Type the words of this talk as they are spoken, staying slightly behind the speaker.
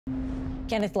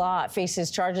Kenneth Law faces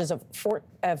charges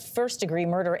of first-degree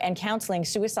murder and counseling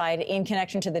suicide in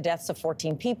connection to the deaths of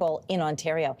 14 people in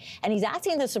Ontario. And he's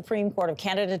asking the Supreme Court of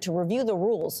Canada to review the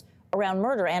rules around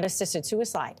murder and assisted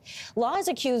suicide. Law is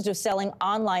accused of selling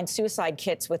online suicide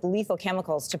kits with lethal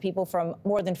chemicals to people from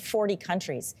more than 40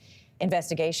 countries.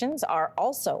 Investigations are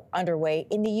also underway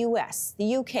in the U.S., the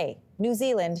U.K., New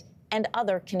Zealand, and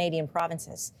other Canadian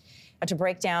provinces. To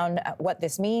break down what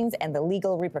this means and the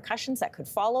legal repercussions that could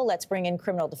follow, let's bring in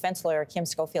criminal defense lawyer Kim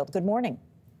Schofield. Good morning.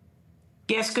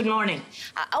 Yes, good morning.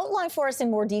 Outline for us in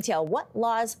more detail what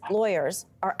Law's lawyers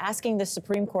are asking the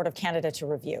Supreme Court of Canada to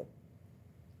review.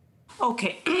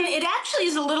 Okay, it actually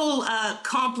is a little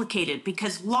complicated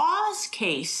because Law's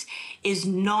case is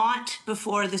not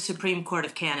before the Supreme Court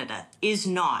of Canada, is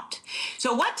not.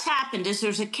 So what's happened is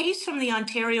there's a case from the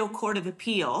Ontario Court of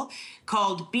Appeal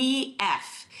called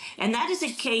BF, and that is a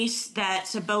case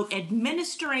that's about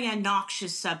administering a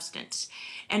noxious substance.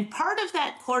 And part of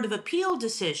that Court of Appeal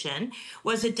decision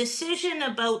was a decision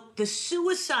about the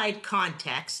suicide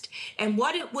context and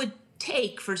what it would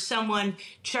take for someone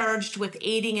charged with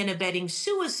aiding and abetting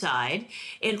suicide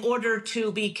in order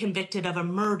to be convicted of a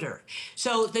murder.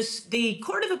 So the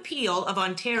Court of Appeal of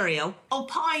Ontario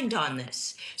opined on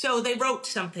this. So they wrote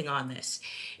something on this.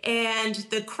 And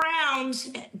the Crowns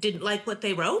didn't like what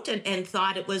they wrote and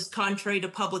thought it was contrary to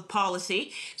public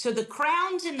policy. So the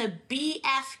Crowns in the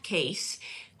BF case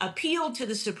appealed to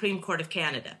the Supreme Court of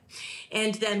Canada.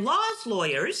 And then Law's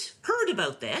lawyers heard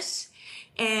about this.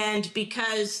 And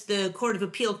because the Court of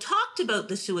Appeal talked about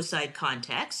the suicide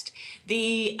context,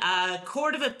 the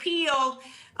Court of Appeal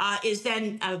is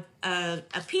then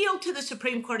appealed to the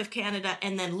Supreme Court of Canada,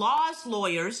 and then Law's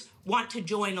lawyers want to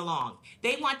join along.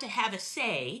 They want to have a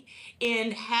say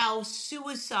in how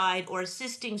suicide or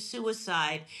assisting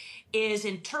suicide is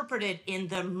interpreted in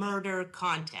the murder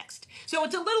context. So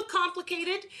it's a little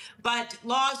complicated, but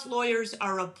Law's lawyers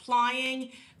are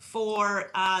applying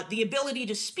for the ability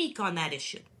to speak on that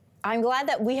issue. I'm glad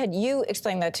that we had you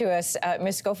explain that to us,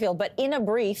 Ms. Schofield, but in a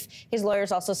brief, his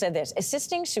lawyers also said this: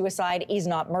 assisting suicide is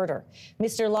not murder.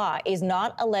 Mr. Law is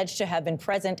not alleged to have been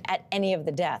present at any of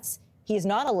the deaths. He is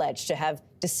not alleged to have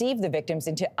deceived the victims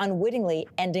into unwittingly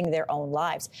ending their own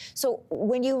lives. So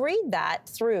when you read that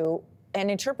through and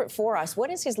interpret for us,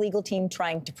 what is his legal team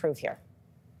trying to prove here?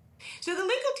 So the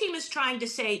legal team is trying to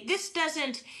say this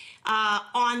doesn't,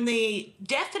 on the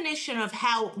definition of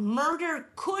how murder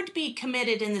could be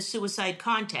committed in the suicide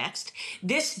context,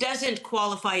 this doesn't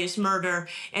qualify as murder,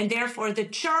 and therefore the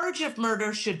charge of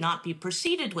murder should not be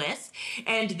proceeded with,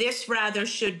 and this rather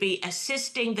should be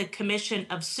assisting the commission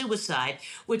of suicide,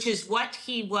 which is what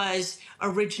he was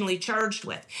originally charged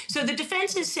with. So the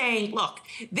defense is saying, look,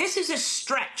 this is a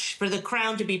stretch for the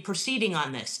Crown to be proceeding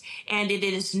on this, and it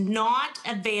is not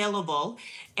available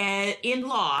in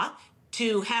law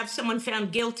to have someone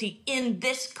found guilty in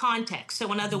this context.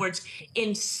 So in other words,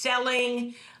 in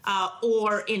selling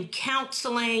or in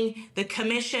counseling the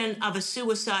commission of a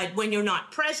suicide when you're not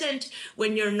present,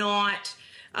 when you're not,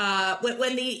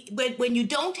 when you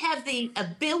don't have the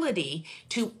ability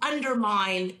to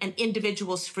undermine an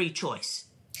individual's free choice.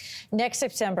 Next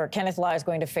September, Kenneth Law is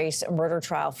going to face a murder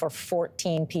trial for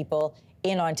 14 people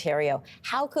in Ontario.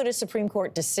 How could a Supreme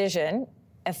Court decision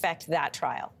affect that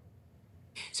trial?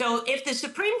 So if the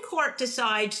Supreme Court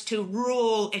decides to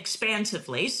rule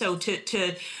expansively, so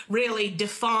to really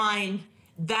define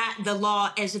that the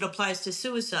law as it applies to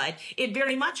suicide, it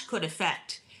very much could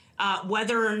affect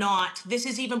whether or not this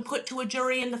is even put to a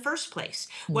jury in the first place,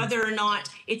 whether or not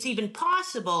it's even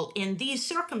possible in these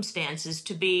circumstances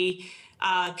to be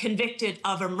convicted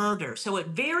of a murder. So it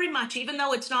very much, even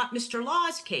though it's not Mr.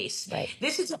 Law's case, right,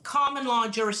 this is a common law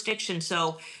jurisdiction.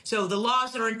 So the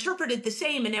laws are interpreted the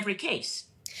same in every case.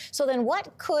 So then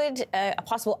what could a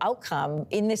possible outcome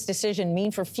in this decision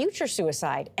mean for future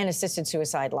suicide and assisted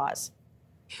suicide laws?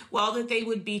 Well, that they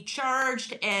would be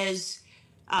charged as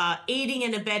aiding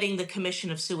and abetting the commission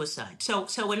of suicide.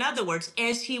 So in other words,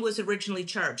 as he was originally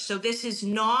charged. So this is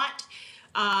not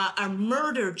a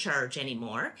murder charge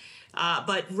anymore,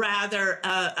 but rather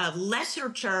a lesser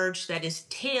charge that is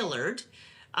tailored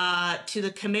to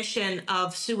the commission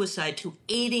of suicide, to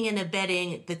aiding and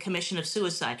abetting the commission of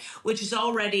suicide, which is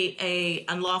already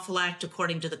an unlawful act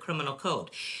according to the criminal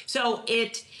code. So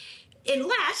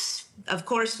unless, of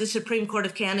course, the Supreme Court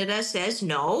of Canada says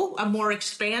no, a more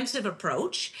expansive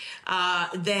approach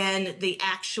than the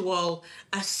actual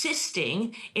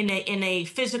assisting in a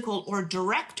physical or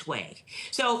direct way.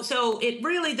 So it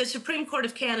really, the Supreme Court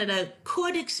of Canada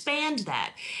could expand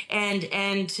that, and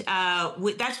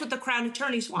that's what the Crown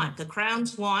attorneys want. The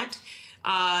Crowns want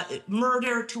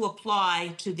murder to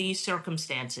apply to these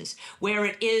circumstances, where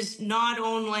it is not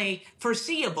only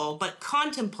foreseeable but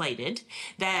contemplated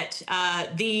that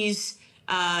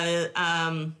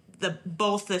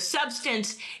both the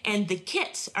substance and the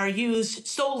kits are used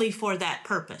solely for that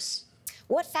purpose.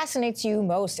 What fascinates you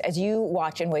most as you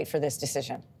watch and wait for this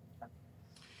decision?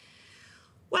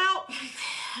 Well,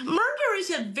 murder is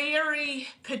a very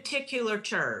particular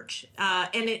charge,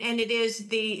 and it is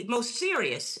the most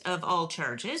serious of all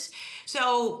charges.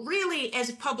 So really, as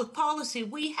a public policy,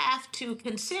 we have to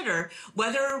consider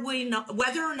whether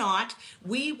or not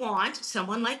we want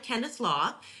someone like Kenneth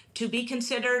Law to be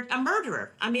considered a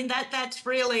murderer. I mean, that's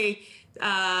really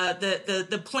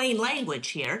the plain language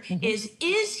here. Mm-hmm.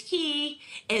 Is he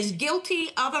as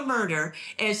guilty of a murder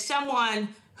as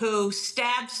someone who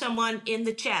stabs someone in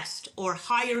the chest or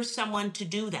hires someone to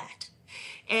do that?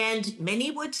 And many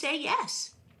would say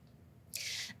yes.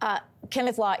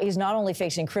 Kenneth Law is not only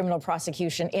facing criminal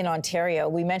prosecution in Ontario,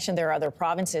 we mentioned there are other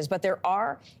provinces, but there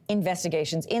are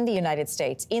investigations in the United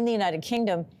States, in the United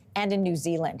Kingdom, and in New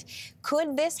Zealand.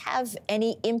 Could this have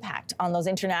any impact on those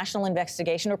international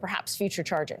investigations or perhaps future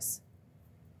charges?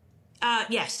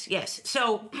 Yes.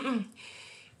 So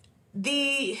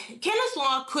the Kenneth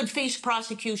Law could face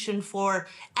prosecution for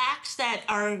acts that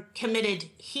are committed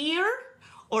here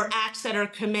or acts that are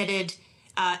committed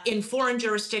in foreign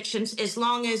jurisdictions, as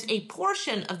long as a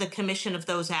portion of the commission of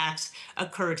those acts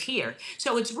occurred here.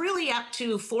 So it's really up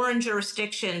to foreign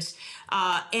jurisdictions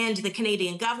and the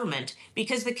Canadian government,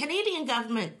 because the Canadian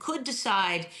government could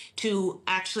decide to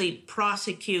actually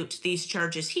prosecute these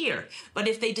charges here. But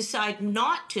if they decide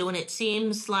not to, and it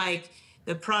seems like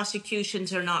the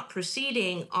prosecutions are not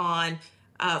proceeding on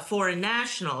foreign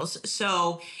nationals,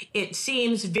 so it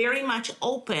seems very much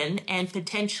open and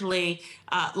potentially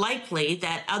likely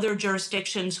that other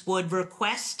jurisdictions would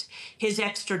request his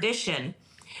extradition.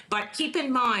 But keep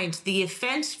in mind, the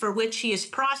offense for which he is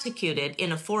prosecuted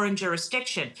in a foreign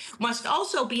jurisdiction must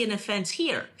also be an offense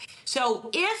here. So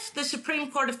if the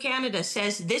Supreme Court of Canada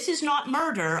says this is not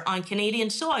murder on Canadian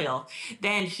soil,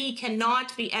 then he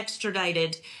cannot be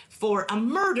extradited for a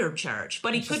murder charge,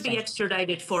 but he could be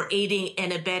extradited for aiding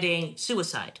and abetting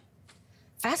suicide.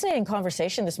 Fascinating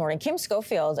conversation this morning. Kim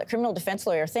Schofield, a criminal defense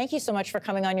lawyer, thank you so much for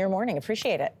coming on Your Morning.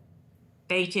 Appreciate it.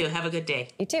 Thank you. Have a good day.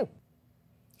 You too.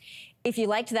 If you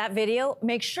liked that video,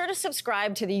 make sure to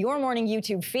subscribe to the Your Morning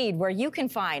YouTube feed, where you can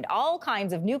find all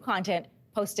kinds of new content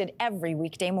posted every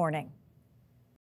weekday morning.